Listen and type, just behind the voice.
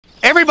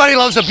Everybody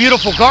loves a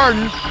beautiful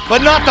garden,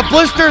 but not the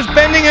blisters,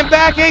 bending, and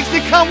backaches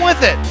that come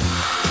with it.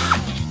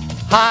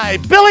 Hi,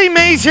 Billy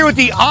Mays here with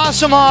the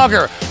awesome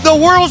Auger, the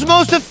world's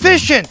most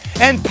efficient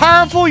and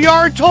powerful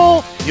yard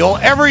tool you'll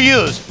ever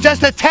use.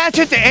 Just attach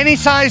it to any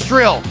size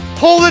drill.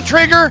 Pull the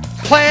trigger,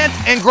 plant,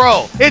 and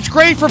grow. It's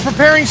great for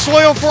preparing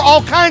soil for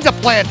all kinds of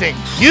planting.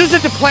 Use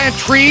it to plant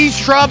trees,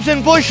 shrubs,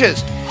 and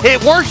bushes.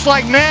 It works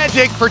like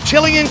magic for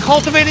tilling and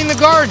cultivating the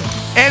garden.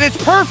 And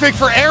it's perfect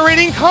for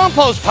aerating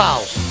compost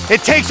piles.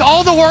 It takes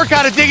all the work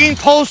out of digging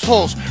post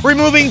holes,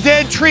 removing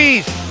dead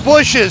trees,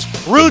 bushes,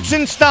 roots,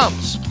 and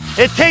stumps.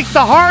 It takes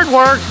the hard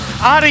work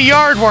out of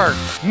yard work.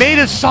 Made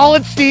of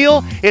solid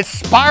steel, its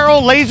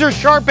spiral laser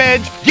sharp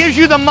edge gives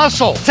you the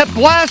muscle to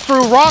blast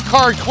through rock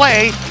hard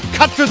clay,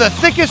 cut through the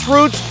thickest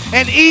roots,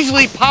 and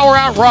easily power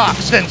out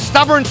rocks and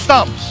stubborn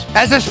stumps.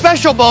 As a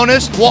special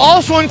bonus, we'll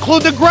also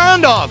include the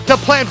ground dog to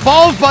plant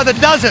bulbs by the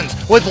dozens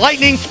with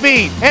lightning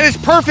speed, and is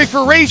perfect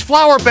for raised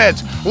flower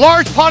beds,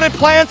 large potted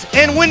plants,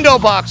 and window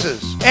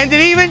boxes. And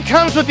it even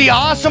comes with the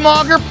awesome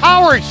Auger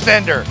power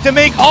extender to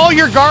make all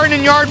your garden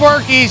and yard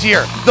work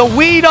easier. The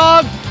Weed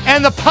Dog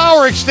and the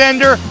power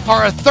extender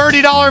are a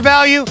 $30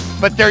 value,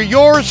 but they're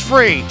yours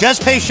free.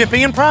 Just pay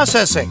shipping and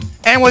processing.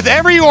 And with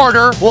every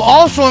order, we'll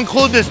also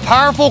include this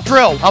powerful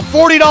drill, a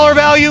 $40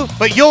 value,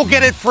 but you'll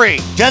get it free.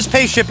 Just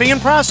pay shipping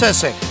and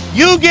processing.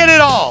 You get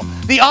it all.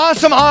 The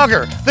awesome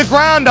Auger, the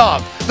ground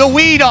dog, the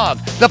Weed Dog,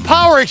 the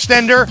power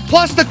extender,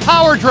 plus the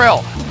power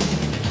drill.